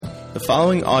The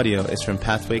following audio is from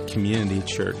Pathway Community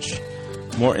Church.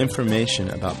 More information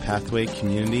about Pathway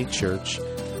Community Church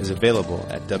is available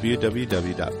at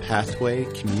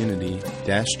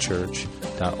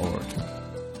www.pathwaycommunity-church.org.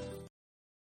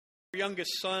 Our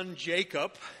youngest son,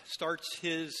 Jacob, starts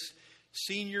his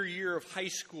senior year of high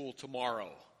school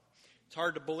tomorrow. It's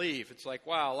hard to believe. It's like,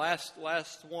 wow, last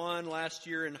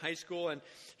year in high school, and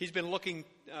he's been looking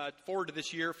forward to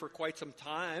this year for quite some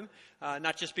time.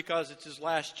 Not just because it's his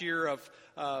last year of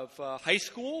high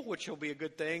school, which will be a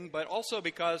good thing, but also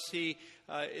because he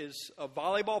is a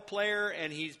volleyball player,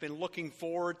 and he's been looking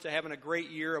forward to having a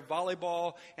great year of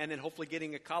volleyball, and then hopefully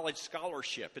getting a college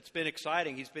scholarship. It's been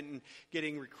exciting. He's been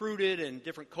getting recruited, and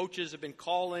different coaches have been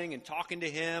calling and talking to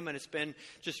him, and it's been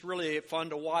just really fun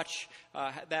to watch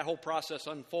that whole process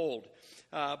unfold.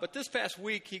 But this past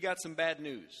week, he got some bad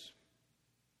news.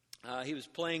 He was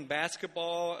playing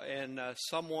basketball, and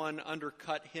someone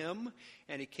undercut him,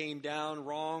 and he came down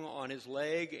wrong on his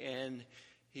leg, and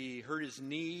he hurt his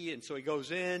knee, and so he goes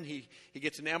in, he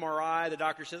gets an MRI. The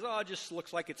doctor says, it just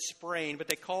looks like it's sprained, but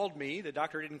they called me. The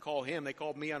doctor didn't call him. They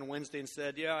called me on Wednesday and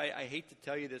said, I hate to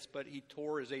tell you this, but he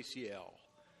tore his ACL.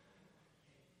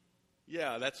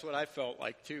 Yeah, that's what I felt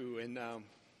like, too, and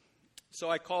so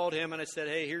I called him, and I said,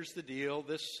 hey, here's the deal.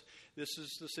 This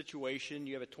is the situation.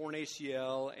 You have a torn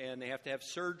ACL, and they have to have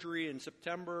surgery in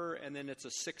September, and then it's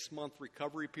a 6-month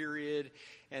recovery period,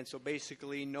 and so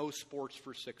basically no sports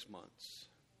for 6 months.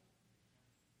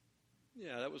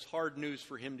 Yeah, that was hard news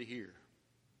for him to hear.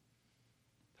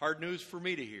 Hard news for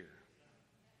me to hear.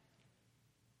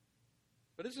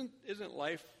 But isn't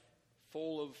life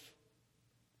full of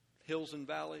hills and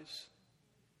valleys?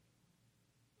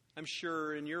 I'm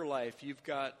sure in your life you've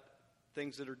got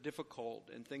things that are difficult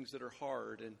and things that are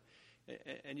hard,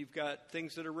 and you've got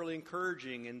things that are really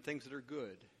encouraging and things that are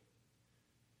good.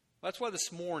 That's why this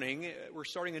morning we're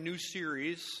starting a new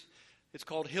series. It's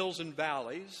called Hills and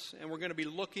Valleys, and we're going to be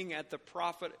looking at the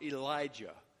prophet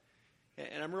Elijah.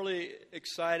 And I'm really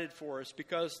excited for us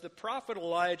because the prophet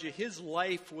Elijah, his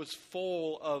life was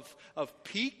full of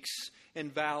peaks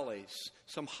and valleys,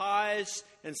 some highs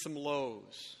and some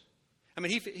lows. I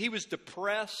mean, he was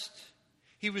depressed.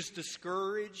 He was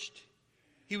discouraged.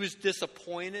 He was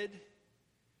disappointed.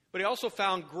 But he also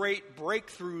found great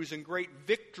breakthroughs and great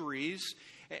victories.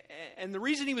 And the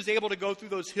reason he was able to go through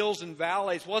those hills and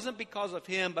valleys wasn't because of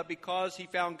him, but because he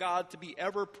found God to be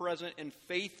ever present and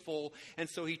faithful. And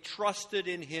so he trusted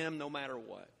in him no matter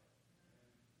what.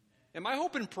 And my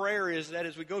hope and prayer is that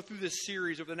as we go through this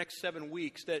series over the next 7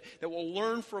 weeks, that we'll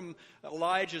learn from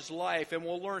Elijah's life, and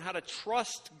we'll learn how to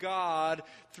trust God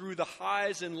through the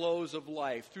highs and lows of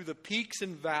life, through the peaks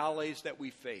and valleys that we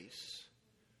face.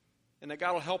 And that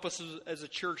God will help us as a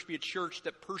church be a church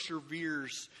that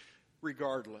perseveres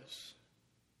regardless.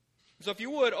 So if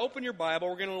you would, open your Bible.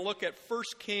 We're going to look at 1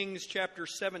 Kings chapter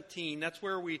 17. That's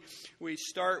where we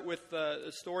start with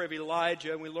the story of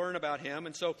Elijah, and we learn about him.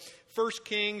 And so 1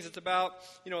 Kings, it's about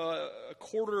a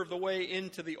quarter of the way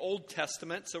into the Old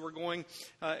Testament. So we're going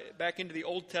back into the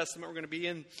Old Testament. We're going to be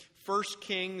in 1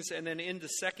 Kings and then into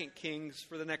 2 Kings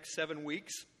for the next 7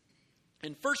 weeks.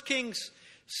 In 1 Kings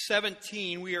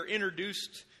 17, we are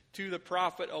introduced to the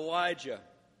prophet Elijah.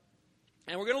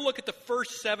 And we're going to look at the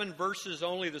first 7 verses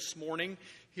only this morning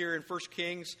here in 1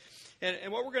 Kings.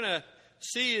 And what we're going to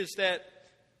see is that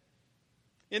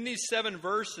in these 7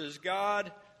 verses,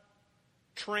 God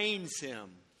trains him.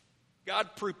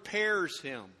 God prepares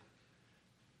him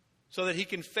so that he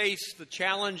can face the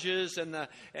challenges and the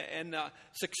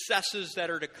successes that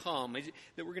are to come.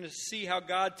 That we're going to see how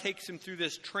God takes him through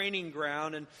this training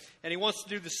ground, and he wants to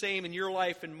do the same in your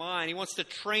life and mine. He wants to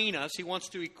train us. He wants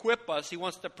to equip us. He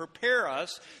wants to prepare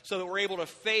us so that we're able to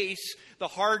face the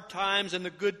hard times and the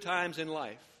good times in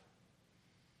life.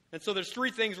 And so there's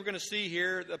 3 things we're going to see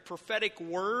here: the prophetic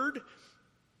word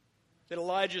that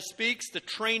Elijah speaks, the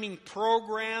training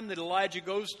program that Elijah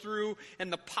goes through, and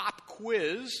the pop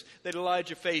quiz that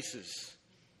Elijah faces.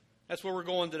 That's where we're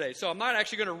going today. So I'm not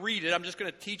actually going to read it. I'm just going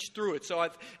to teach through it. So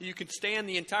you can stand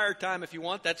the entire time if you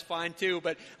want. That's fine too.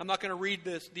 But I'm not going to read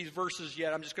these verses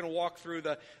yet. I'm just going to walk through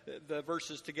the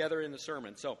verses together in the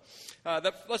sermon. So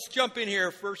let's jump in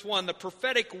here. Verse 1, the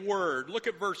prophetic word. Look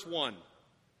at verse 1.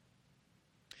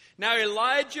 Now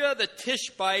Elijah the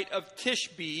Tishbite of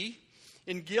Tishbe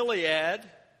in Gilead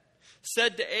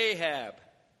said to Ahab,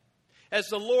 as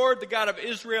the Lord, the God of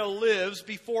Israel, lives,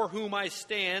 before whom I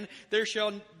stand, there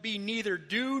shall be neither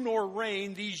dew nor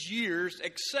rain these years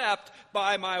except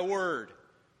by my word.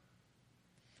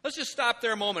 Let's just stop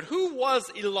there a moment. Who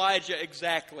was Elijah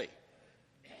exactly?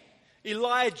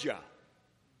 Elijah.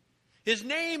 His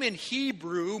name in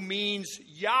Hebrew means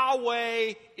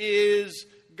Yahweh is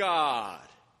God.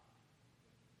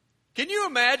 Can you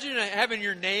imagine having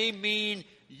your name mean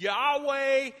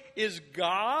Yahweh is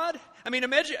God? I mean,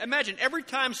 imagine every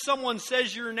time someone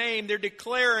says your name, they're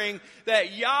declaring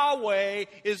that Yahweh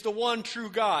is the one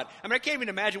true God. I mean, I can't even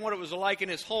imagine what it was like in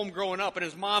his home growing up. And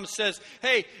his mom says,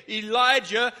 hey,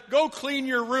 Elijah, go clean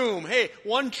your room. Hey,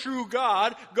 one true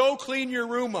God, go clean your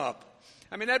room up.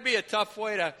 I mean, that'd be a tough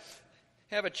way to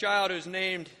have a child who's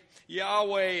named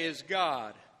Yahweh is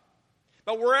God.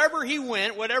 But wherever he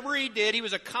went, whatever he did, he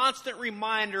was a constant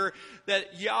reminder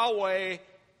that Yahweh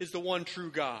is the one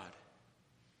true God.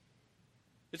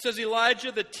 It says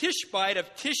Elijah the Tishbite of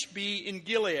Tishbe in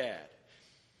Gilead.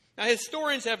 Now,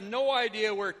 historians have no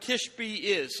idea where Tishbe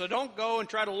is, so don't go and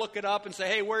try to look it up and say,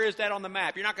 hey, where is that on the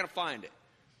map? You're not going to find it.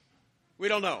 We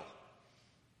don't know.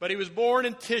 But he was born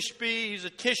in Tishbe. He's a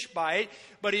Tishbite,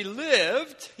 but he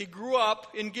grew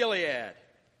up in Gilead.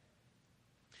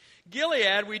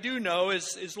 Gilead, we do know,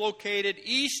 is located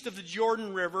east of the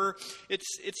Jordan River.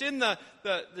 It's in the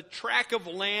tract of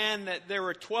land that there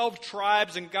were 12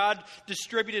 tribes, and God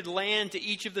distributed land to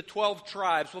each of the 12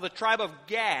 tribes. Well, the tribe of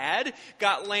Gad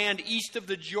got land east of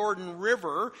the Jordan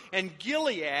River, and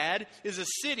Gilead is a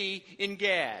city in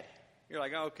Gad. You're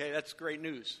like, oh, okay, that's great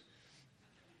news.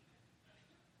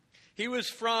 He was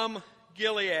from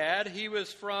Gilead. He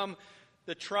was from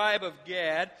the tribe of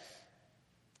Gad.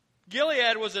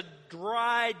 Gilead was a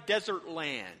dry desert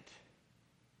land.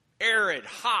 Arid,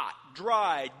 hot,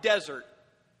 dry, desert,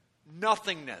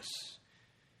 nothingness.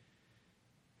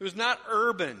 It was not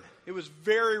urban. It was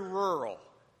very rural.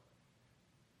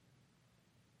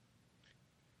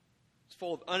 It's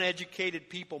full of uneducated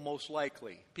people, most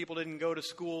likely. People didn't go to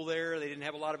school there. They didn't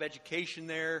have a lot of education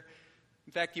there.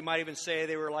 In fact, you might even say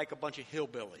they were like a bunch of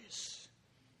hillbillies.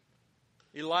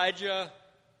 Elijah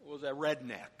was a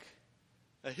redneck.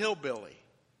 A hillbilly.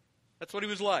 That's what he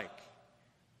was like.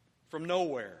 From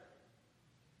nowhere.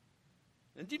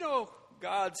 And do you know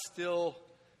God still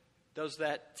does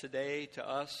that today to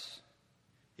us?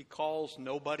 He calls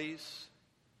nobodies.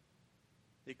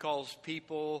 He calls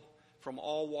people from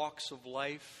all walks of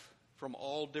life, from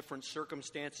all different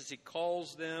circumstances. He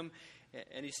calls them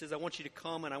and he says, I want you to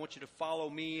come and I want you to follow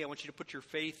me. I want you to put your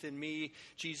faith in me,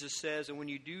 Jesus says. And when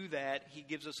you do that, he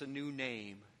gives us a new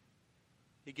name.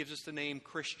 He gives us the name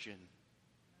Christian. And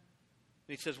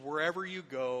he says, wherever you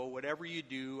go, whatever you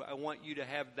do, I want you to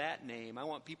have that name. I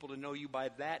want people to know you by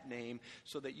that name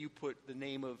so that you put the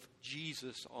name of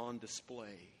Jesus on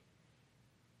display.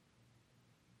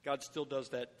 God still does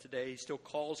that today. He still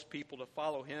calls people to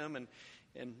follow him.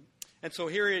 And so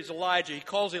here is Elijah. He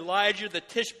calls Elijah the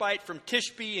Tishbite from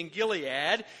Tishbe in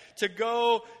Gilead to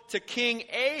go to King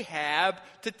Ahab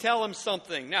to tell him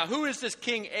something. Now, who is this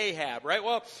King Ahab, right?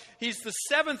 Well, he's the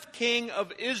 7th king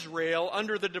of Israel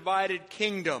under the divided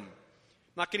kingdom.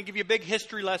 I'm not going to give you a big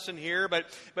history lesson here, but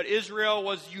Israel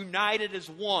was united as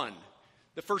one.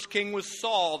 The first king was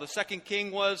Saul. The second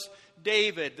king was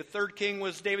David. The third king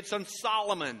was David's son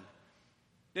Solomon.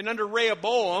 Then under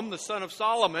Rehoboam, the son of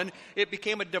Solomon, it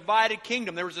became a divided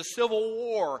kingdom. There was a civil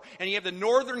war. And you have the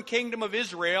northern kingdom of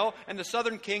Israel and the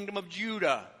southern kingdom of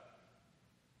Judah.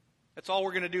 That's all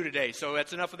we're going to do today. So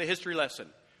that's enough of the history lesson.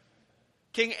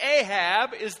 King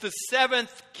Ahab is the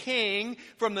 7th king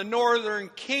from the northern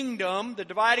kingdom, the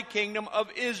divided kingdom of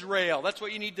Israel. That's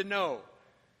what you need to know.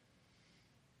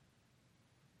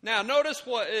 Now, notice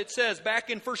what it says back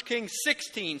in 1 Kings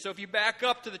 16. So if you back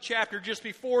up to the chapter just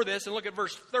before this and look at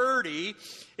verse 30,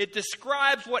 it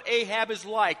describes what Ahab is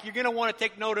like. You're going to want to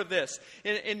take note of this.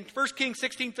 In 1 Kings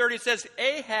 16:30, it says,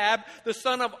 Ahab, the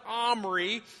son of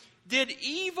Omri, did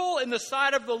evil in the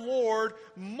sight of the Lord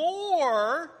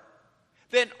more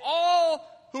than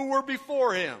all who were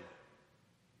before him.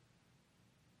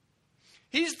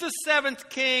 He's the 7th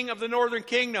king of the northern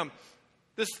kingdom.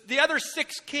 The other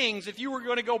 6 kings, if you were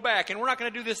going to go back, and we're not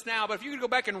going to do this now, but if you could go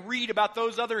back and read about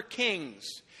those other kings,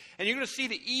 and you're going to see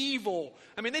the evil.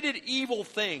 I mean, they did evil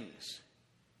things.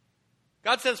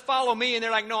 God says, follow me, and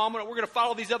they're like, no, we're going to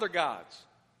follow these other gods.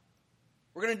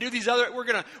 We're going to do these other, we're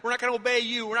not going to obey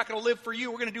you. We're not going to live for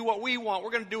you. We're going to do what we want.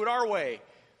 We're going to do it our way.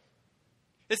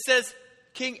 It says,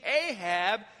 King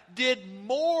Ahab did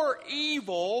more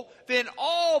evil than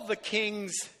all the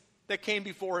kings that came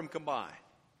before him combined.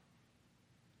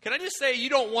 Can I just say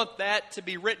you don't want that to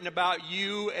be written about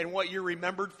you and what you're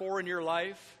remembered for in your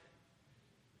life?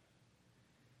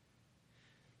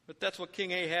 But that's what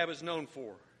King Ahab is known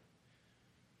for.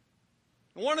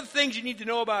 And one of the things you need to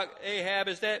know about Ahab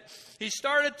is that he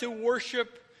started to worship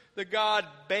the god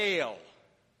Baal,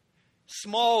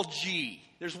 small g.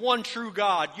 There's one true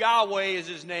God. Yahweh is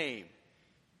his name.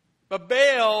 But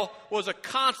Baal was a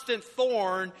constant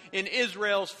thorn in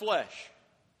Israel's flesh.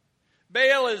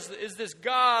 Baal is this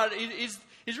God.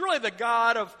 He's really the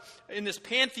God of, in this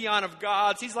pantheon of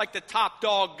gods, he's like the top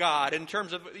dog God in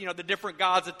terms of, the different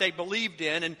gods that they believed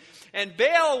in. And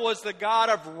Baal was the God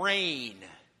of rain.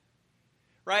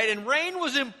 Right? And rain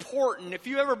was important. If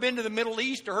you've ever been to the Middle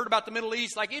East or heard about the Middle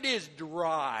East, it is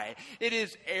dry. It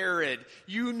is arid.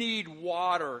 You need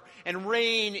water. And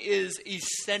rain is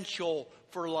essential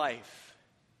for life.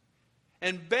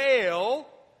 And Baal,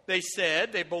 they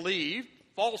believed,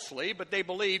 falsely, but they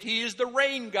believed he is the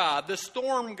rain god, the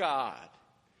storm god.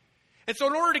 And so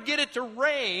in order to get it to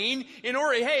rain,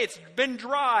 it's been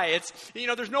dry,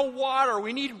 there's no water,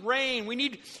 we need rain,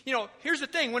 here's the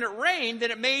thing, when it rained,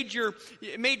 then it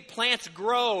made plants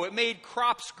grow, it made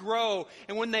crops grow,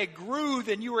 and when they grew,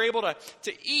 then you were able to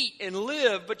eat and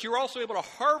live, but you were also able to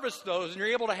harvest those, and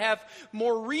you're able to have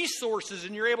more resources,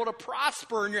 and you're able to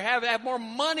prosper, and you have more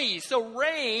money. So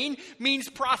rain means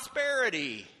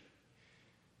prosperity.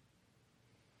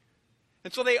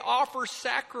 And so they offer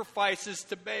sacrifices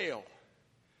to Baal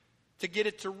to get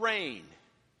it to rain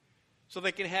so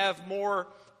they can have more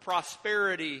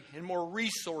prosperity and more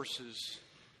resources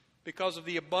because of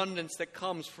the abundance that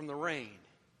comes from the rain.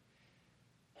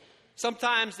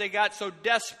 Sometimes they got so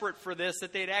desperate for this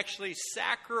that they'd actually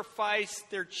sacrifice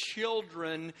their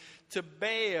children to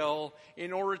Baal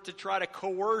in order to try to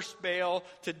coerce Baal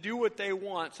to do what they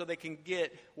want so they can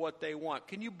get what they want.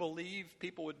 Can you believe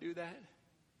people would do that?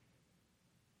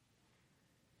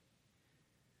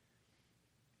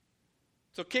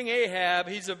 So King Ahab,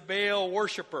 he's a Baal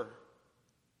worshiper.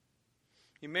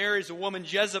 He marries a woman,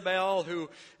 Jezebel, who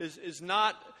is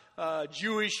not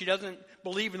Jewish. She doesn't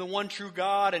believe in the one true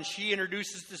God, and she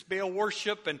introduces this Baal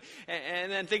worship, and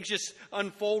then things just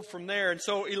unfold from there. And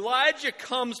so Elijah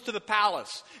comes to the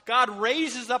palace. God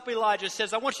raises up Elijah,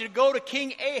 says, I want you to go to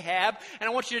King Ahab, and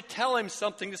I want you to tell him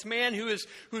something, this man who's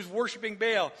worshiping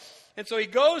Baal. And so he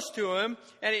goes to him,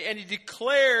 and he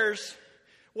declares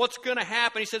what's going to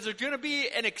happen. He says there's going to be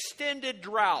an extended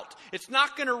drought. It's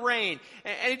not going to rain.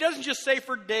 And he doesn't just say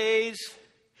for days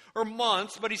or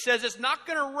months, but he says it's not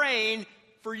going to rain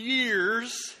for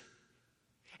years.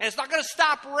 And it's not going to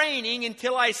stop raining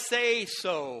until I say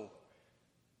so.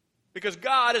 Because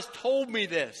God has told me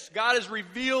this. God has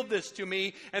revealed this to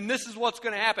me, and this is what's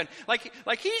going to happen. Like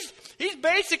he's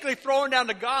basically throwing down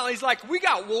the gauntlet. He's like, we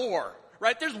got war,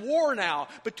 right? There's war now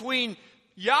between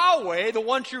Yahweh, the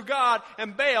one true God,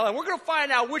 and Baal, and we're going to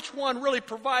find out which one really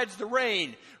provides the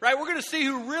rain, right? We're going to see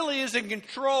who really is in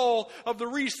control of the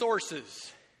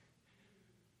resources.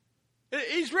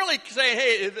 He's really saying,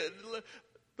 hey,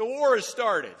 the war has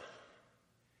started.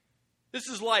 This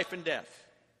is life and death.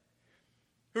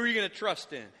 Who are you going to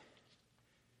trust in? And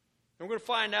we're going to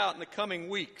find out in the coming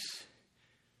weeks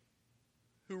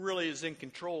who really is in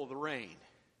control of the rain.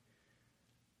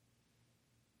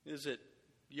 Is it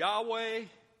Yahweh,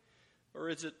 or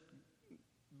is it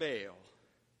Baal?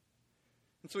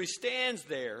 And so he stands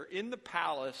there in the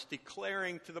palace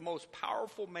declaring to the most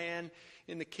powerful man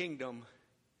in the kingdom,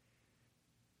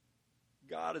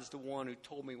 God is the one who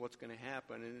told me what's going to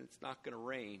happen, and it's not going to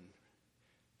rain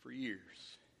for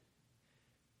years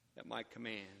at my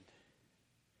command.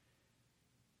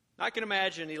 I can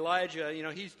imagine Elijah,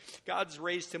 God's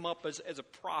raised him up as a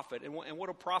prophet. And what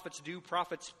do prophets do?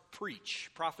 Prophets preach.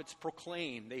 Prophets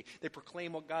proclaim. They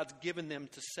proclaim what God's given them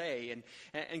to say.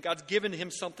 And God's given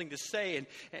him something to say.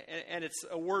 And it's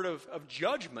a word of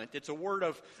judgment. It's a word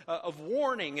of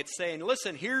warning. It's saying,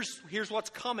 listen, here's what's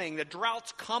coming. The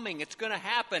drought's coming. It's going to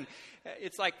happen.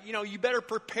 It's like, you better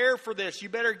prepare for this. You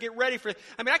better get ready for it.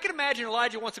 I mean, I can imagine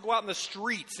Elijah wants to go out in the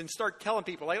streets and start telling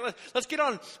people, like, let's get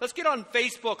on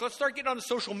Facebook. Let's start getting on the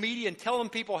social media and telling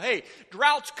people, hey,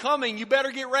 drought's coming. You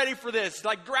better get ready for this.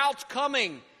 Like, drought's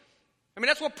coming. I mean,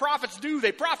 that's what prophets do.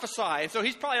 They prophesy. And so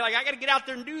he's probably like, I got to get out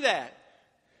there and do that.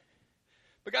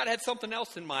 But God had something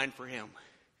else in mind for him.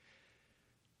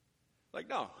 Like,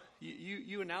 no,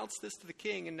 you announced this to the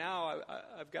king, and now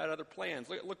I've got other plans.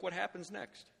 Look what happens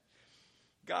next.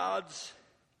 God's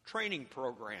training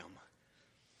program.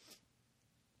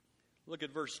 Look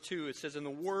at verse 2. It says, and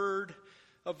the word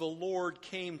of the Lord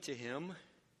came to him,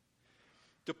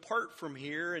 depart from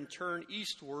here and turn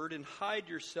eastward and hide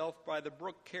yourself by the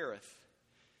brook Kerith,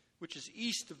 which is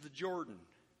east of the Jordan.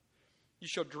 You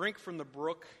shall drink from the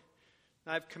brook,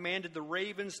 and I have commanded the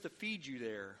ravens to feed you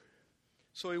there.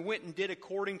 So he went and did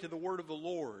according to the word of the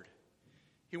Lord.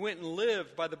 He went and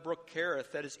lived by the brook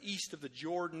Kerith, that is east of the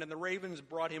Jordan, and the ravens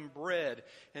brought him bread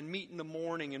and meat in the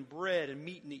morning, and bread and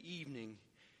meat in the evening.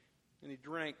 And he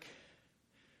drank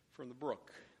from the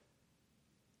brook.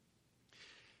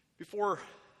 Before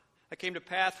I came to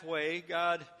Pathway,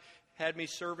 God had me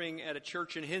serving at a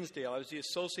church in Hinsdale. I was the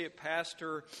associate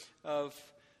pastor of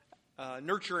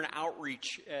nurture and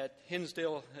outreach at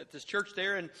Hinsdale, at this church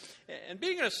there. And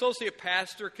being an associate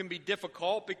pastor can be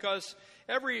difficult because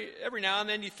every now and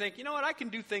then you think, you know what, I can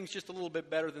do things just a little bit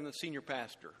better than the senior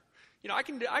pastor. You know, I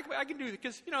can do,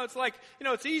 because, you know, it's like, you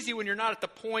know, it's easy when you're not at the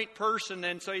point person,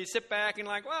 and so you sit back and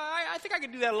like, well, I think I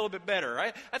could do that a little bit better.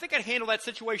 I think I'd handle that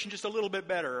situation just a little bit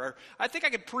better, or I think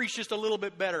I could preach just a little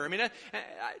bit better. I mean, that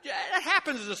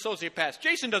happens as an associate pastor.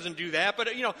 Jason doesn't do that,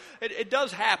 but, you know, it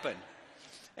does happen.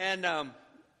 And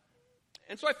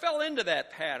so I fell into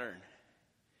that pattern.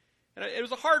 And it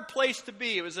was a hard place to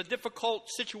be. It was a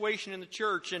difficult situation in the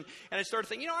church, and I started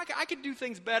thinking, you know, I could do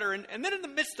things better. And then in the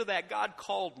midst of that, God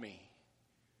called me.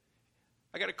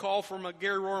 I got a call from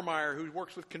Gary Rohrmeyer, who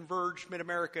works with Converge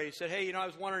Mid-America. He said, hey, you know, I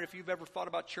was wondering if you've ever thought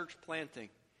about church planting.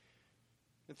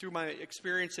 And through my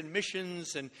experience in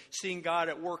missions and seeing God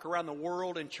at work around the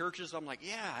world in churches, I'm like,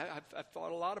 yeah, I've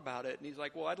thought a lot about it. And he's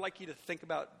like, well, I'd like you to think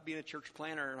about being a church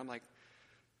planter. And I'm like,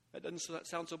 that doesn't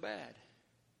sound so bad.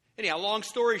 Anyhow, long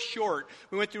story short,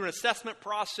 we went through an assessment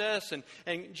process, and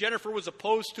Jennifer was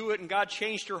opposed to it, and God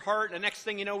changed her heart. And the next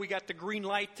thing you know, we got the green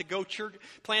light to go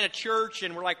plant a church,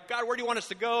 and we're like, God, where do you want us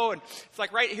to go? And it's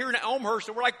like right here in Elmhurst,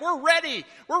 and we're like, we're ready.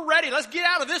 Let's get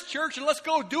out of this church and let's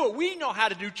go do it. We know how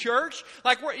to do church.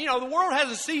 Like, the world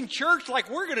hasn't seen church like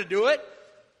we're going to do it.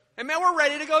 And man, we're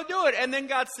ready to go do it. And then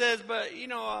God says, but, you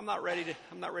know, I'm not ready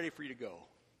for you to go.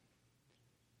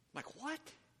 I'm like, what?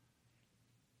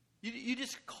 You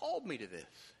just called me to this.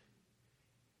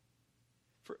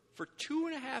 For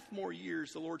 2.5 more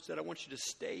years, the Lord said, I want you to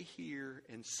stay here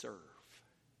and serve.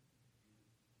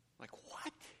 I'm like,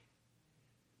 what?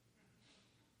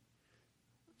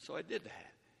 So I did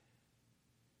that.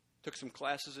 Took some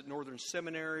classes at Northern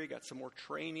Seminary, got some more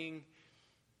training.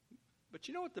 But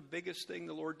you know what the biggest thing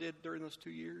the Lord did during those 2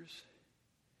 years?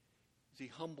 Is He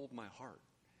humbled my heart.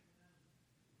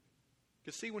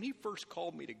 Because see, when He first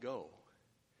called me to go,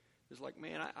 it's like,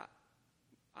 man,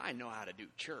 I know how to do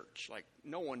church. Like,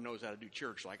 no one knows how to do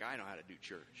church like I know how to do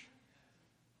church.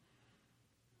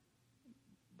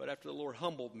 But after the Lord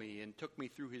humbled me and took me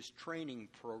through His training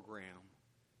program,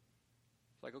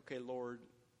 it's like, okay, Lord,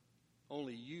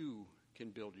 only You can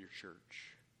build Your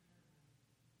church.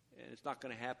 And it's not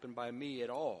going to happen by me at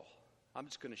all. I'm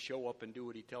just going to show up and do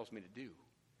what He tells me to do.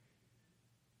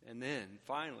 And then,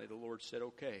 finally, the Lord said,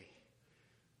 okay,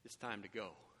 it's time to go.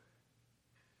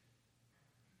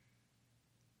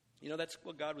 You know, that's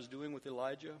what God was doing with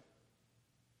Elijah. And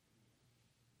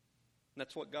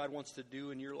that's what God wants to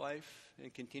do in your life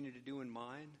and continue to do in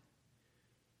mine.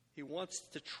 He wants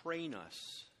to train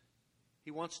us.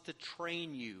 He wants to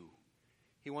train you.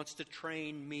 He wants to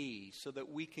train me so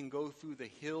that we can go through the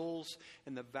hills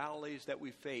and the valleys that we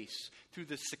face, through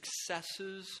the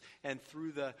successes and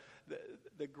through the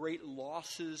great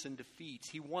losses and defeats.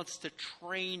 He wants to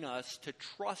train us to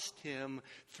trust Him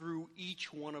through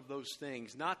each one of those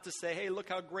things. Not to say, hey, look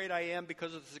how great I am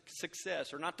because of the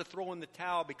success, or not to throw in the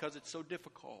towel because it's so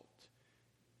difficult.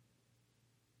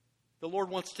 The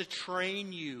Lord wants to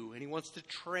train you, and He wants to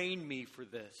train me for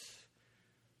this.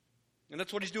 And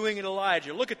that's what He's doing in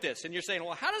Elijah. Look at this. And you're saying,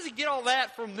 well, how does He get all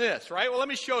that from this, right? Well, let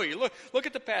me show you. Look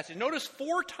at the passage. Notice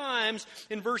 4 times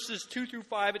in verses 2 through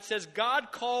 5, it says,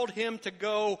 God called him to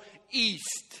go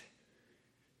east.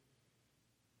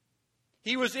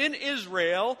 He was in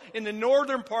Israel, in the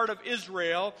northern part of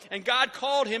Israel, and God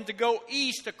called him to go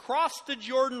east across the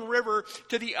Jordan River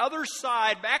to the other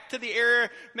side, back to the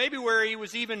area maybe where he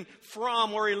was even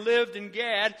from, where he lived in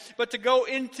Gad, but to go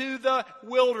into the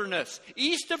wilderness.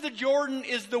 East of the Jordan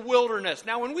is the wilderness.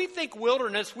 Now, when we think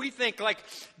wilderness, we think like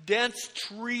dense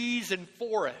trees and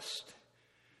forest.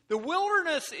 The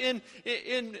wilderness in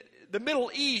the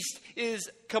Middle East is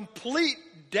complete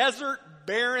desert,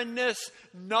 barrenness,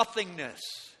 nothingness.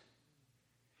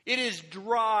 It is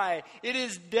dry. It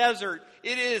is desert.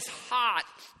 It is hot.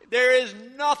 There is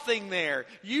nothing there.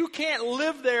 You can't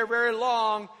live there very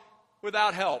long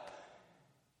without help.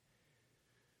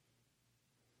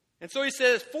 And so he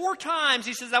says 4 times,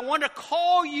 he says, I want to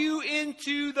call you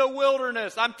into the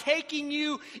wilderness. I'm taking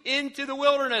you into the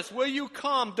wilderness. Will you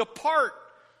come? Depart.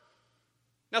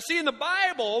 Now see, in the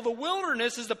Bible, the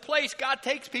wilderness is the place God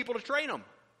takes people to train them.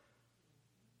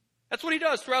 That's what He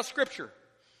does throughout Scripture.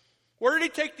 Where did He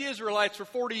take the Israelites for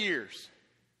 40 years?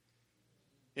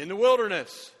 In the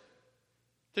wilderness.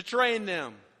 To train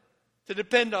them. To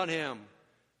depend on Him.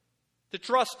 To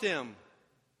trust Him.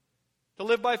 To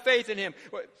live by faith in Him.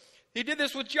 He did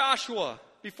this with Joshua.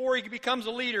 Before he becomes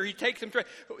a leader, he takes him.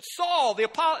 Saul,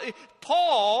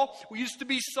 Paul used to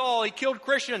be Saul. He killed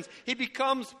Christians. He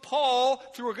becomes Paul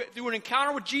through an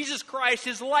encounter with Jesus Christ.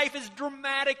 His life is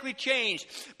dramatically changed.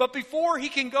 But before he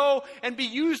can go and be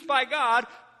used by God,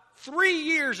 3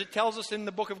 years, it tells us in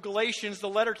the book of Galatians, the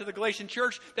letter to the Galatian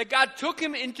church, that God took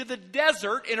him into the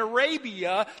desert in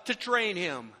Arabia to train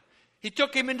him. He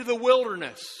took him into the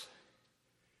wilderness.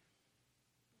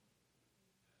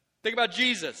 Think about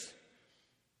Jesus.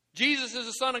 Jesus is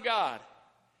the Son of God.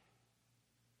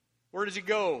 Where does he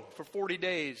go for 40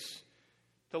 days?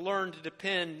 To learn to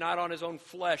depend not on his own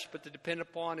flesh, but to depend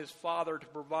upon his Father to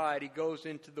provide. He goes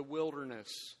into the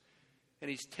wilderness and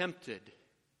he's tempted.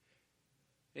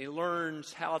 And he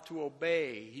learns how to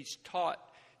obey. He's taught,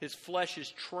 his flesh is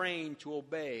trained to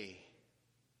obey.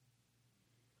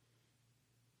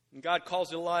 And God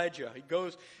calls Elijah. He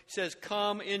says,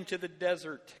 come into the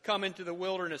desert. Come into the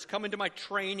wilderness. Come into my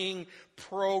training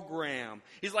program.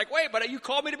 He's like, wait, but you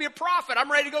called me to be a prophet.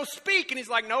 I'm ready to go speak. And he's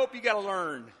like, nope, you got to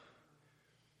learn.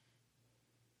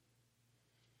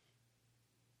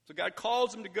 So God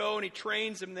calls him to go, and he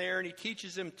trains him there, and he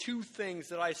teaches him 2 things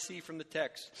that I see from the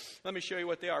text. Let me show you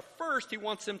what they are. First, he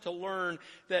wants him to learn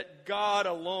that God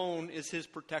alone is his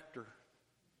protector.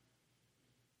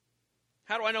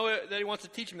 How do I know that he wants to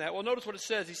teach him that? Well, notice what it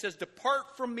says. He says,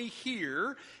 depart from me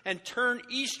here and turn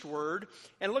eastward.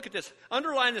 And look at this.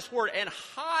 Underline this word. And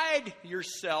hide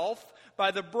yourself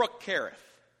by the brook Kerith.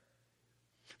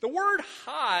 The word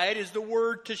hide is the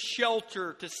word to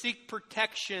shelter, to seek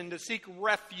protection, to seek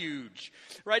refuge.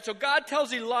 Right? So God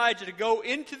tells Elijah to go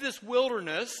into this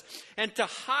wilderness and to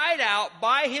hide out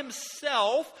by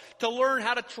himself to learn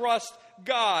how to trust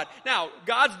God. Now,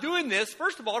 God's doing this,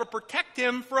 first of all, to protect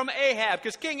him from Ahab,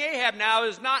 because King Ahab now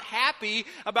is not happy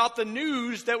about the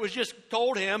news that was just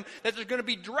told him that there's going to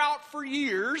be drought for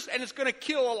years and it's going to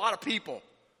kill a lot of people.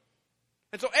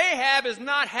 And so Ahab is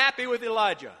not happy with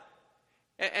Elijah.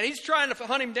 And he's trying to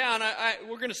hunt him down.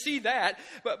 We're going to see that.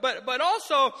 But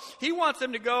also, he wants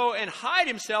him to go and hide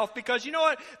himself because, you know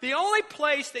what? The only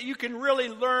place that you can really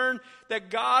learn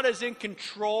that God is in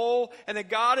control and that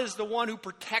God is the one who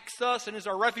protects us and is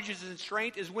our refuge and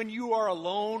strength is when you are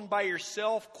alone by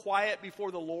yourself, quiet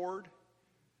before the Lord.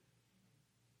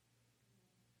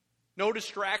 No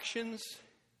distractions.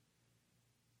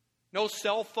 No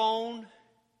cell phone.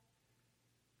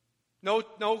 No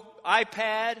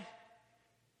iPad.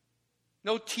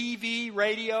 No TV,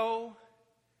 radio.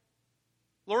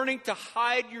 Learning to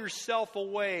hide yourself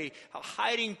away. A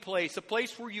hiding place. A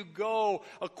place where you go.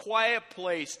 A quiet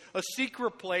place. A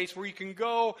secret place where you can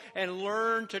go and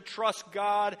learn to trust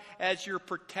God as your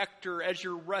protector, as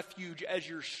your refuge, as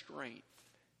your strength.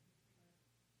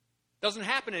 Doesn't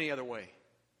happen any other way.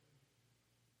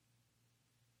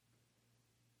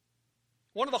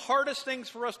 One of the hardest things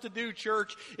for us to do,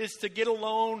 church, is to get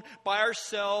alone by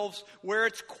ourselves, where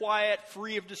it's quiet,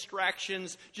 free of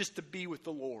distractions, just to be with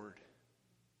the Lord.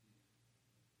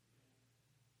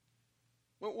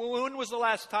 When was the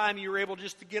last time you were able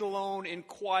just to get alone in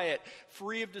quiet,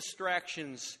 free of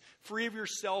distractions, free of your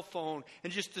cell phone,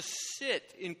 and just to sit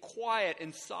in quiet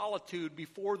and solitude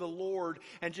before the Lord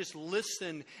and just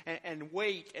listen and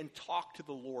wait and talk to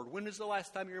the Lord? When was the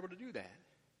last time you were able to do that?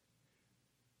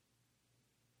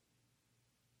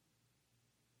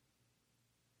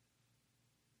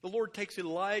 The Lord takes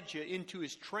Elijah into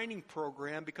his training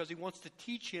program because he wants to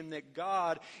teach him that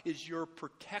God is your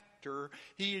protector.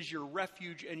 He is your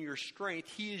refuge and your strength.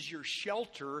 He is your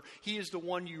shelter. He is the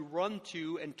one you run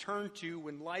to and turn to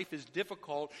when life is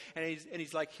difficult. And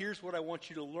he's like, here's what I want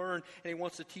you to learn. And he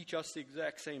wants to teach us the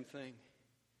exact same thing.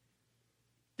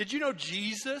 Did you know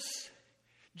Jesus?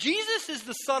 Jesus is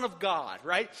the Son of God,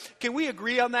 right? Can we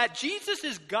agree on that? Jesus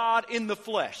is God in the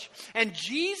flesh. And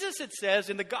Jesus, it says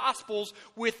in the Gospels,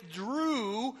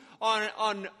 withdrew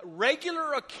on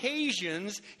regular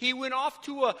occasions. He went off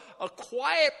to a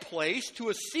quiet place, to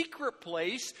a secret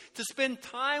place, to spend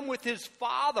time with his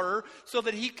Father so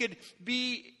that he could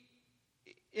be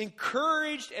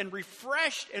encouraged and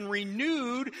refreshed and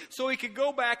renewed so he could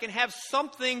go back and have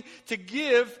something to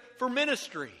give for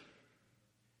ministry.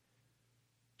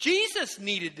 Jesus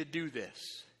needed to do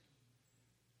this.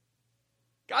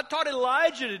 God taught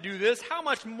Elijah to do this. How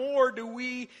much more do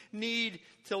we need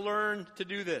to learn to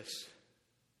do this?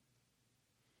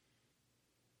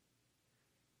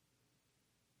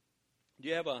 Do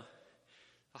you have a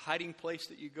hiding place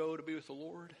that you go to be with the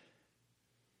Lord? Do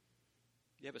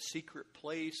you have a secret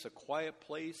place, a quiet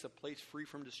place, a place free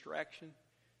from distraction?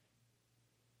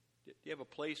 Do you have a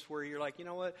place where you're like, you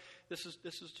know what, this is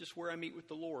just where I meet with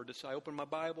the Lord. I open my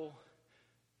Bible.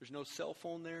 There's no cell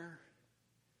phone there.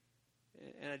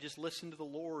 And I just listen to the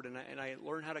Lord, and I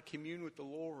learn how to commune with the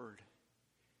Lord.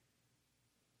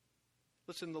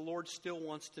 Listen, the Lord still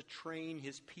wants to train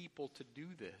His people to do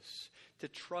this, to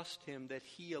trust Him that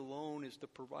He alone is the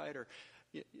provider.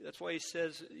 That's why He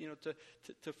says,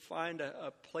 to find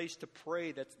a place to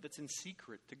pray that's in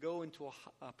secret, to go into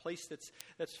a place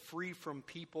that's free from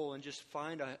people and just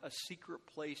find a secret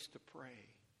place to pray.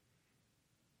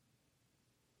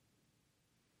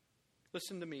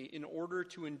 Listen to me. In order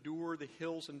to endure the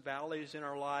hills and valleys in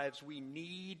our lives, we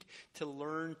need to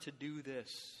learn to do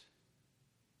this.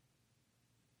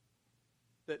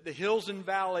 The hills and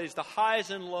valleys, the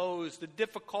highs and lows, the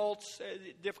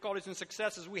difficulties and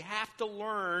successes, we have to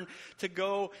learn to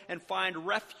go and find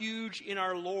refuge in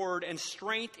our Lord and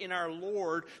strength in our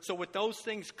Lord, so when those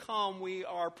things come, we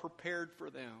are prepared for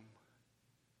them.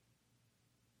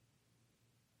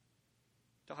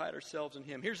 To hide ourselves in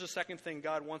Him. Here's the second thing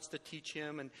God wants to teach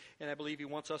him, and I believe He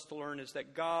wants us to learn, is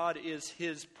that God is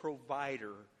his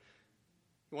provider.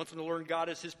 He wants them to learn God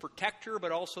is his protector,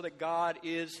 but also that God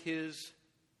is his,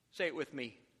 say it with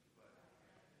me,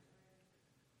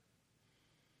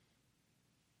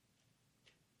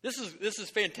 This is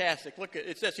fantastic. Look,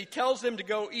 it says, He tells them to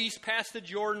go east past the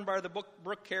Jordan by the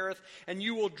brook Kerith, and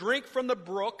you will drink from the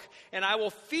brook, and I will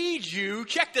feed you.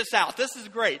 Check this out. This is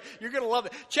great. You're going to love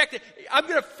it. Check it. I'm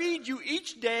going to feed you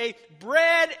each day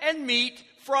bread and meat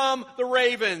from the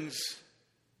ravens.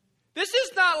 This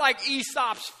is not like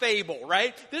Aesop's fable,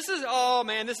 right? This is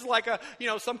like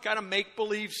some kind of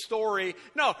make-believe story.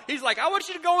 No, He's like, I want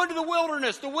you to go into the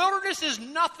wilderness. The wilderness is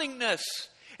nothingness.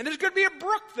 And there's going to be a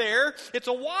brook there. It's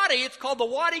a wadi. It's called the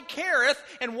Wadi Kerith.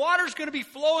 And water's going to be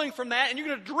flowing from that. And you're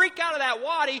going to drink out of that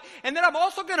wadi. And then I'm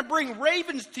also going to bring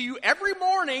ravens to you every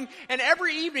morning and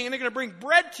every evening. And they're going to bring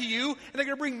bread to you. And they're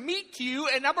going to bring meat to you.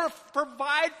 And I'm going to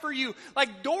provide for you.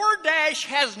 Like DoorDash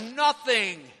has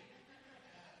nothing.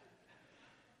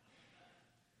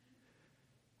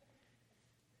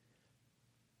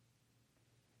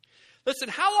 Listen,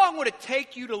 how long would it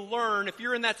take you to learn, if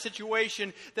you're in that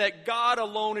situation, that God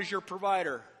alone is your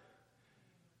provider?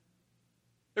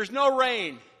 There's no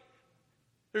rain.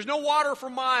 There's no water for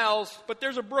miles, but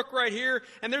there's a brook right here,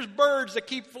 and there's birds that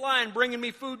keep flying, bringing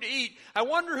me food to eat. I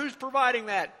wonder who's providing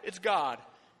that. It's God.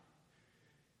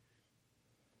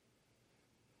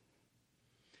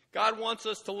 God wants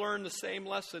us to learn the same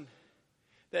lesson,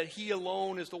 that He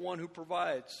alone is the one who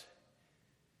provides.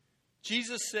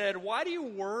 Jesus said, why do you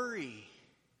worry?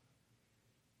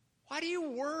 Why do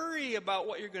you worry about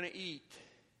what you're going to eat?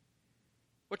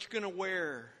 What you're going to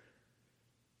wear?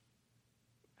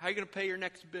 How you're going to pay your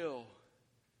next bill?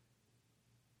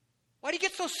 Why do you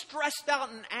get so stressed out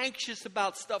and anxious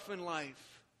about stuff in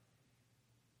life?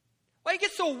 Why do you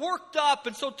get so worked up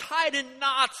and so tied in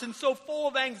knots and so full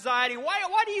of anxiety?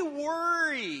 Why do you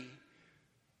worry?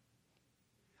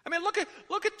 I mean, look at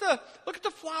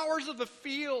the flowers of the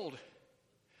field.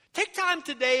 Take time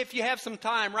today if you have some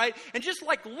time, right? And just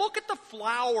look at the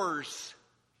flowers.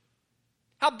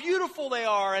 How beautiful they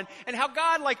are, and how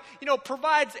God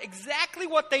provides exactly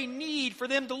what they need for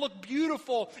them to look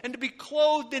beautiful and to be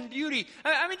clothed in beauty.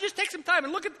 I mean, just take some time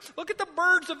and look at the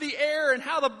birds of the air and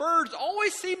how the birds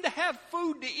always seem to have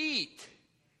food to eat.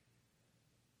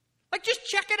 Just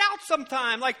check it out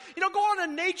sometime. Go on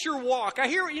a nature walk. I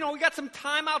hear, we got some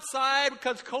time outside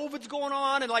because COVID's going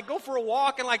on, and go for a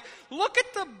walk and look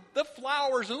at the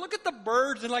flowers and look at the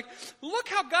birds and look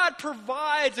how God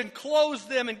provides and clothes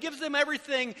them and gives them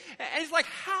everything. And He's like,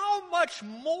 how much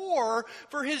more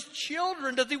for His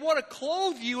children does He want to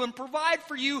clothe you and provide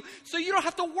for you so you don't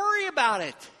have to worry about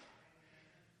it?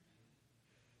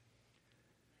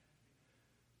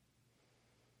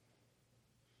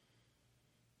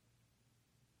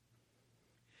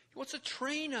 He wants to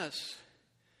train us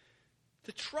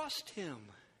to trust Him,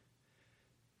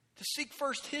 to seek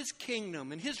first His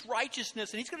kingdom and His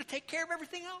righteousness, and He's going to take care of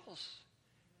everything else.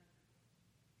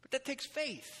 But that takes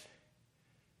faith.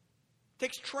 It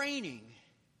takes training.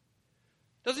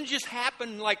 It doesn't just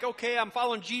happen okay, I'm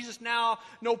following Jesus now,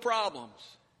 no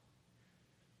problems.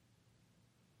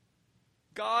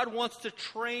 God wants to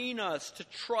train us to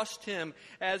trust Him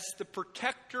as the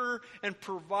protector and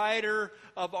provider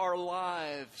of our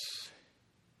lives.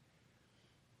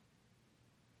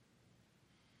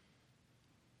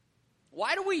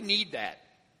 Why do we need that?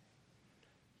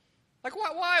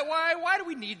 Why do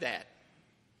we need that?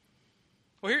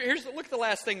 Well, look at the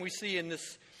last thing we see in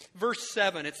this verse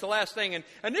 7. It's the last thing. And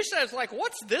initially I was like,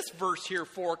 what's this verse here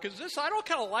for? Because I don't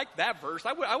kind of like that verse.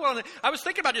 I was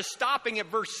thinking about just stopping at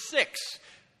verse 6.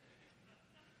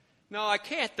 No, I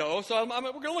can't though. So we're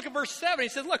going to look at verse 7. He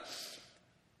says, look,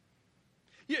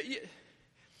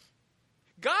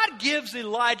 God gives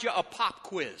Elijah a pop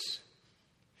quiz.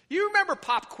 You remember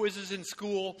pop quizzes in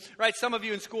school, right? Some of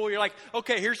you in school, you're like,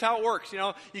 okay, here's how it works.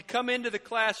 You come into the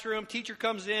classroom, teacher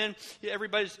comes in,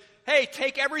 everybody's, hey,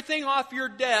 take everything off your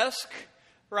desk,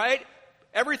 right?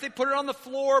 Everything, put it on the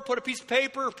floor, put a piece of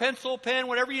paper, pencil, pen,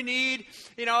 whatever you need,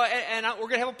 and we're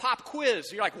going to have a pop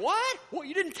quiz. You're like, what? Well,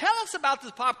 you didn't tell us about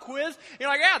this pop quiz. You're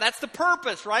like, yeah, that's the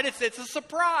purpose, right? It's a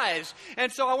surprise.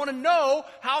 And so I want to know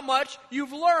how much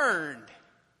you've learned.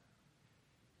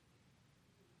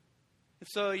 And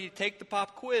so you take the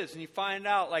pop quiz and you find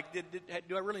out, like,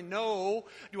 do I really know?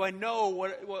 Do I know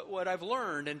what I've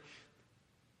learned? And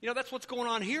that's what's going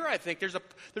on here, I think. There's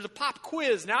a pop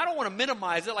quiz. Now, I don't want to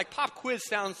minimize it. Like, pop quiz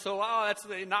sounds so, that's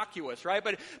innocuous, right?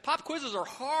 But pop quizzes are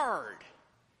hard.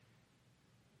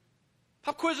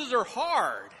 Pop quizzes are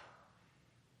hard.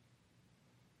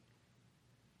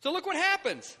 So look what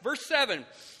happens. Verse 7.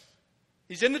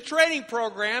 He's in the training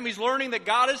program. He's learning that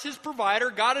God is his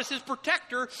provider. God is his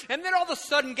protector. And then all of a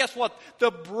sudden, guess what?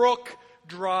 The brook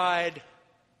dried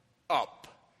up.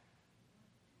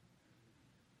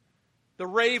 The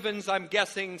ravens, I'm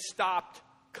guessing, stopped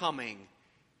coming.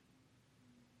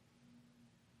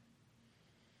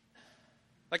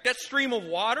 Like that stream of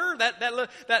water,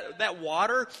 that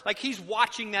water, like he's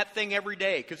watching that thing every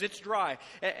day because it's dry.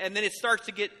 And then it starts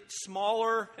to get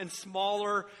smaller and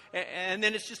smaller. And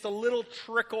then it's just a little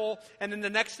trickle. And then the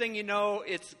next thing you know,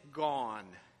 it's gone.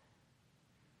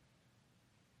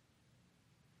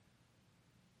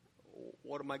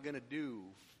 What am I going to do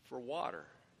for water?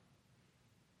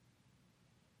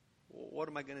 What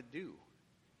am I going to do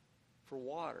for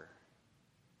water?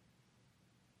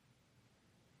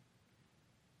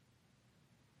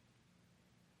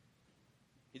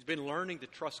 He's been learning to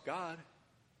trust God.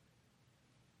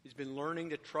 He's been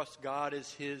learning to trust God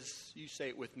as his, you say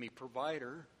it with me,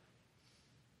 provider.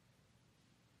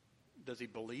 Does he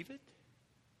believe it?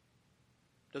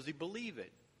 Does he believe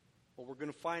it? Well, we're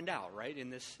going to find out, right, in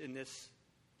this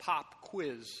pop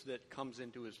quiz that comes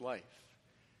into his life.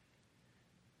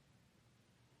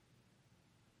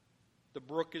 The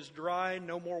brook is dry,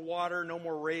 no more water, no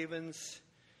more ravens.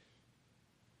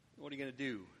 What are you going to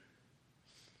do?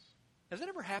 Has that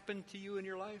ever happened to you in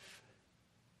your life?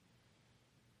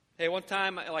 Hey, one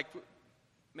time, I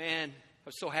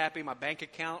was so happy. My bank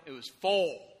account, it was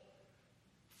full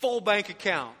bank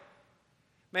account.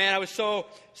 Man, I was so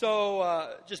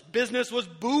just business was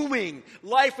booming.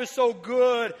 Life was so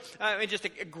good. Just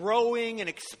growing and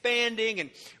expanding. And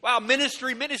wow,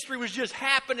 ministry was just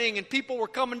happening. And people were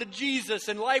coming to Jesus.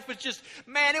 And life was just,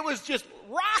 it was just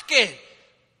rocking.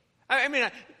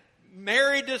 I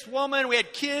married this woman. We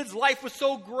had kids. Life was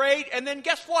so great. And then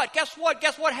guess what? Guess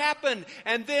what happened?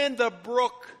 And then the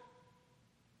brook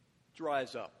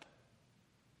dries up.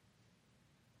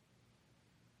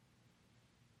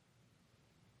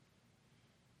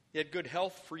 You had good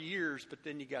health for years, but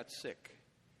then you got sick.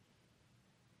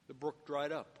 The brook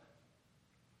dried up.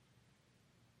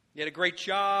 You had a great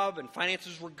job and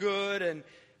finances were good, and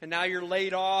now you're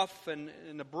laid off and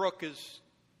the brook is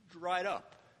dried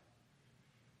up.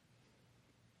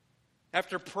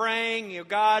 After praying,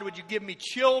 God, would you give me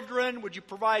children? Would you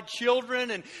provide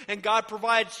children? And God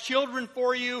provides children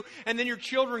for you. And then your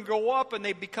children grow up and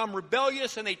they become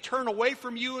rebellious and they turn away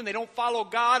from you and they don't follow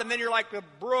God. And then you're like, the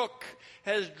brook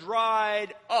has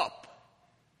dried up.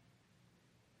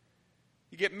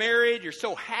 You get married, you're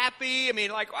so happy.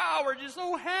 Wow, we're just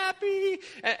so happy.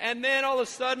 And then all of a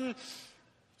sudden,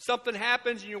 something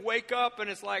happens and you wake up and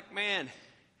it's like, man,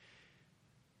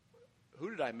 who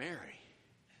did I marry?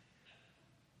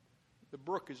 The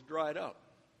brook is dried up.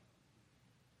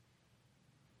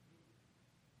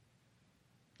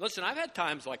 Listen, I've had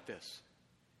times like this.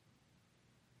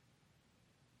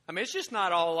 It's just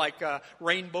not all like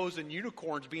rainbows and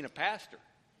unicorns being a pastor.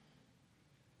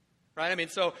 Right?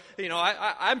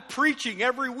 I'm preaching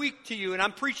every week to you, and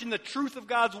I'm preaching the truth of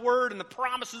God's Word and the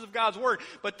promises of God's Word.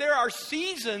 But there are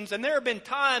seasons, and there have been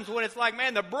times when it's like,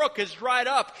 man, the brook has dried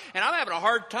up, and I'm having a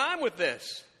hard time with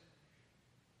this.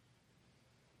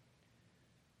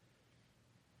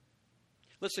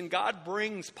 Listen, God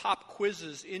brings pop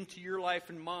quizzes into your life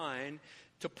and mine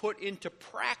to put into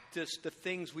practice the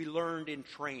things we learned in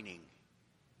training.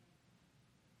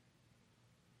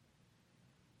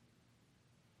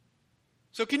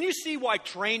 So can you see why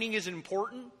training is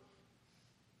important?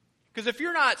 Because if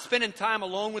you're not spending time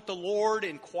alone with the Lord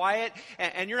in quiet,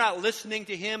 and you're not listening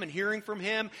to Him and hearing from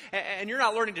Him, and you're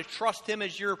not learning to trust Him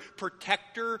as your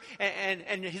protector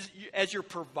and as your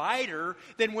provider,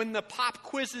 then when the pop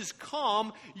quizzes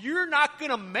come, you're not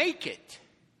going to make it.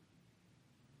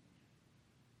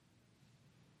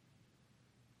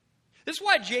 This is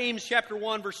why James chapter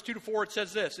 1, verse 2 to 4, it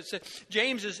says this. It says,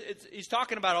 he's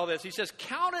talking about all this. He says,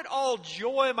 "Count it all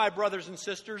joy, my brothers and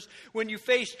sisters, when you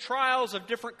face trials of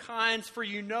different kinds, for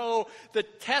you know the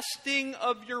testing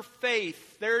of your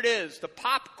faith." There it is. The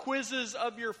pop quizzes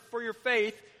for your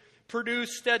faith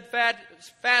produce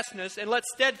steadfastness, and let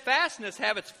steadfastness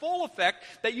have its full effect,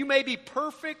 that you may be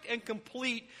perfect and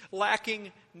complete,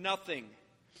 lacking nothing.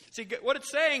 See, what it's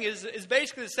saying is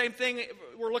basically the same thing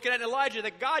we're looking at in Elijah,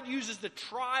 that God uses the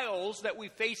trials that we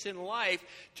face in life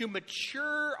to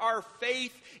mature our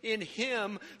faith in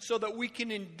Him so that we can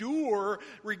endure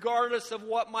regardless of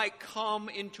what might come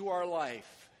into our life.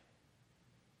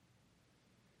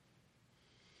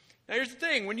 Now, here's the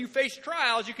thing. When you face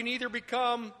trials, you can either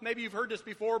become, maybe you've heard this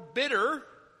before, bitter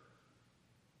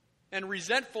and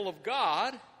resentful of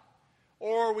God,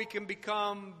 or we can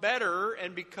become better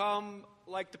and become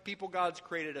like the people God's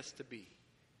created us to be.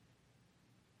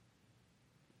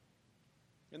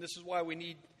 And this is why we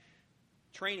need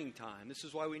training time. This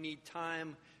is why we need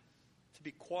time to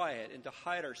be quiet and to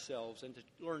hide ourselves and to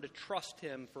learn to trust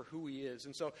Him for who He is.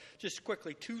 And so, just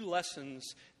quickly, 2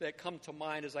 lessons that come to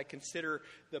mind as I consider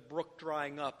the brook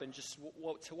drying up and just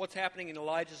what's happening in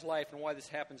Elijah's life and why this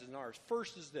happens in ours.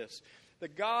 First is this: the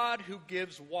God who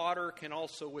gives water can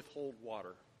also withhold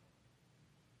water.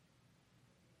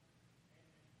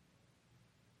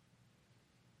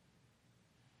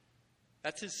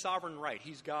 That's His sovereign right.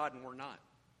 He's God and we're not.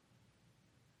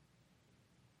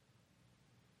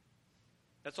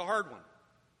 That's a hard one.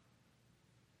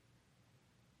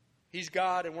 He's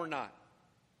God and we're not.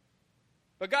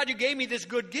 But God, you gave me this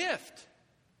good gift.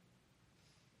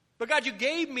 But God, you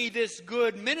gave me this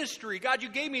good ministry. God, you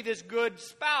gave me this good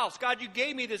spouse. God, you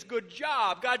gave me this good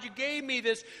job. God, you gave me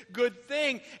this good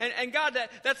thing. And God,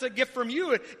 that's a gift from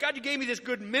you. God, you gave me this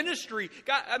good ministry.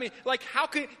 God, I mean, like, how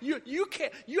can you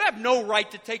can't, you have no right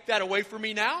to take that away from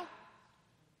me now.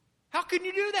 How can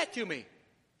you do that to me?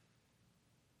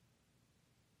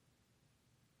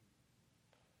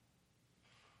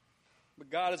 But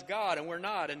God is God and we're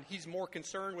not, and He's more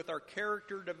concerned with our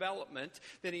character development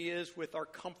than He is with our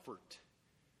comfort.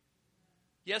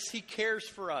 Yes, He cares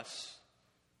for us.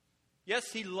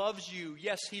 Yes, He loves you.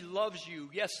 Yes, He loves you.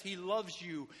 Yes, He loves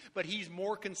you. But He's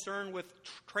more concerned with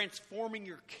transforming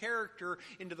your character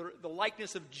into the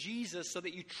likeness of Jesus so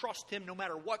that you trust Him no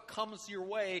matter what comes your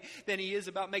way than He is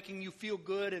about making you feel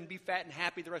good and be fat and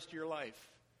happy the rest of your life.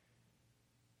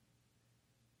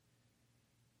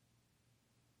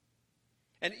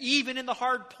 And even in the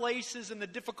hard places and the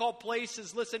difficult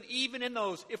places, listen, even in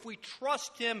those, if we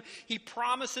trust Him, He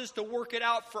promises to work it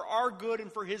out for our good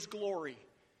and for His glory.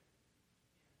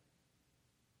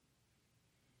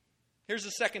 Here's the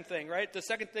second thing, right? The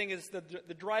second thing is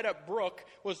the dried up brook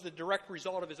was the direct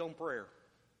result of his own prayer.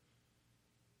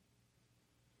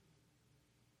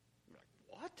 You're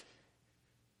like, what?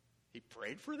 He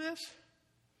prayed for this?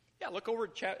 Yeah, look over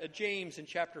at James in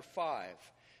chapter 5.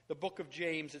 The book of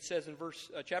James, it says in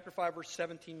chapter 5, verse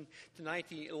 17 to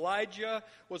 19, Elijah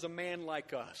was a man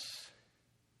like us.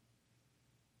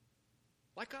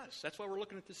 Like us. That's why we're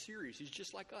looking at this series. He's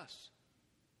just like us.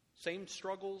 Same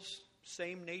struggles,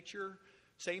 same nature,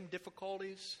 same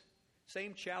difficulties,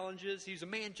 same challenges. He's a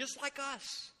man just like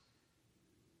us.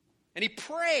 And he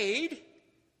prayed,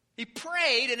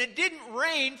 and it didn't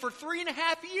rain for 3.5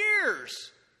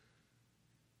 years.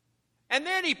 And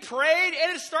then he prayed,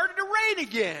 and it started to rain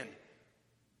again.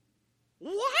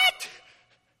 What?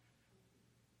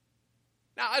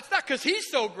 Now, it's not because he's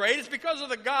so great. It's because of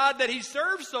the God that he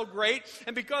serves so great,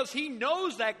 and because he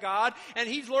knows that God, and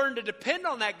he's learned to depend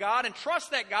on that God and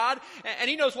trust that God, and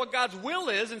he knows what God's will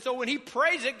is, and so when he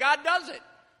prays it, God does it.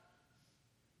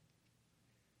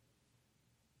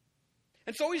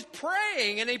 And so he's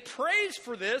praying, and he prays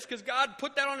for this because God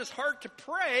put that on his heart to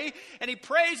pray, and he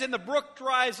prays, and the brook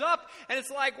dries up, and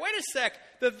it's like, wait a sec,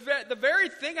 the very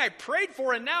thing I prayed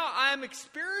for, and now I'm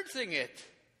experiencing it.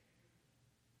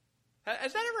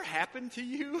 Has that ever happened to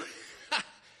you?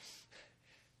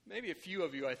 Maybe a few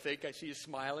of you, I think. I see you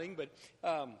smiling, but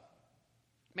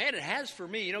man, it has for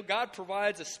me. You know, God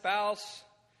provides a spouse.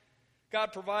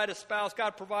 God provide a spouse.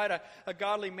 God provide a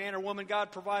godly man or woman.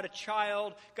 God provide a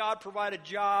child. God provide a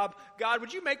job. God,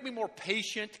 would you make me more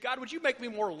patient? God, would you make me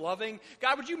more loving?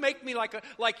 God, would you make me like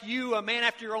you, a man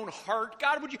after your own heart?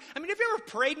 God, would you? I mean, have you ever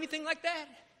prayed anything like that?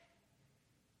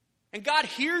 And God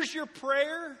hears your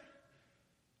prayer,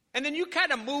 and then you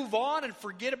kind of move on and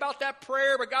forget about that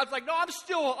prayer. But God's like, no, I'm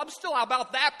still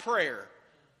about that prayer.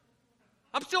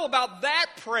 I'm still about that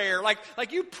prayer. Like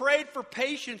you prayed for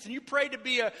patience and you prayed to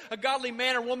be a godly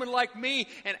man or woman like me.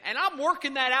 And I'm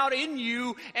working that out in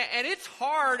you. And it's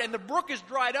hard and the brook is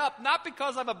dried up, not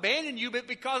because I've abandoned you, but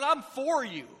because I'm for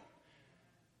you.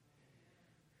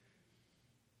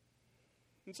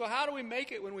 And so how do we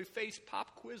make it when we face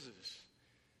pop quizzes?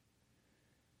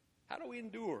 How do we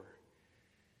endure?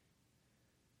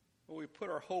 Well, we put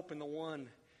our hope in the one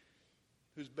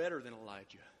who's better than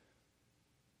Elijah.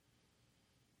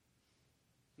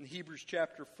 In Hebrews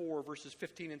chapter 4, verses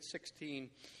 15 and 16,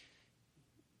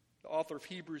 the author of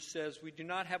Hebrews says, "We do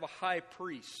not have a high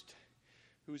priest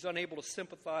who is unable to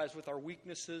sympathize with our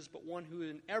weaknesses, but one who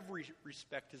in every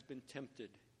respect has been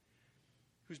tempted,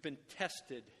 who's been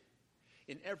tested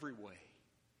in every way,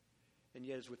 and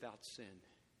yet is without sin."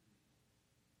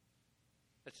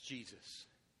 That's Jesus.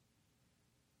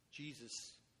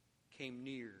 Jesus came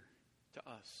near to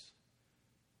us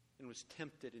and was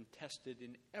tempted and tested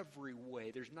in every way.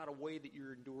 There's not a way that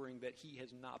you're enduring that he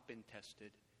has not been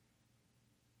tested.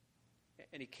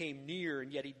 And he came near,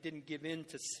 and yet he didn't give in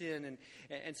to sin.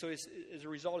 And so as a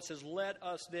result, it says, "Let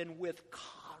us then with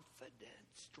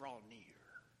confidence draw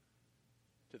near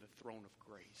to the throne of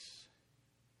grace,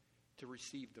 to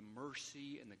receive the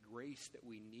mercy and the grace that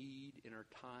we need in our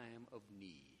time of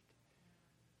need."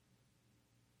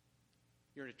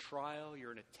 You're in a trial,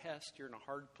 you're in a test, you're in a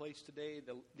hard place today.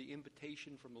 The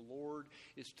invitation from the Lord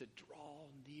is to draw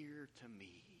near to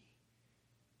me.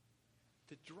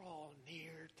 To draw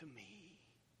near to me.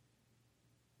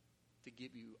 To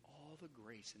give you all the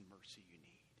grace and mercy you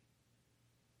need.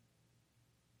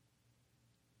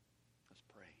 Let's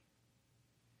pray.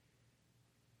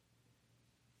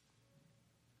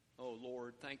 Oh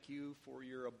Lord, thank you for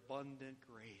your abundant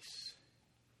grace.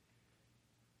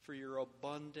 For your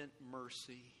abundant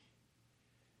mercy.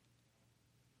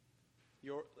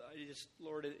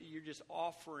 Lord, you're just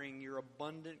offering your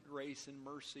abundant grace and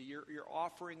mercy. You're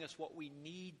offering us what we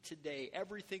need today.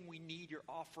 Everything we need, you're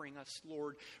offering us,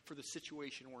 Lord, for the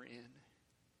situation we're in.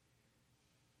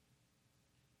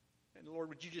 And Lord,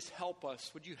 would you just help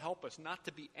us? Would you help us not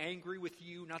to be angry with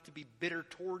you, not to be bitter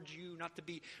towards you, not to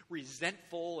be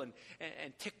resentful and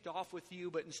ticked off with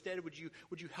you, but instead would you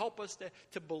help us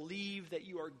to believe that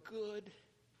you are good,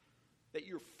 that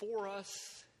you're for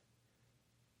us,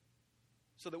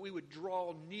 so that we would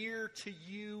draw near to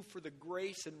you for the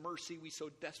grace and mercy we so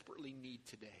desperately need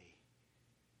today.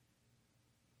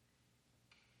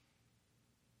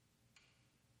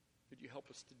 Would you help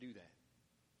us to do that?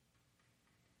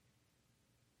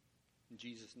 In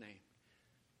Jesus' name,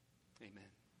 amen.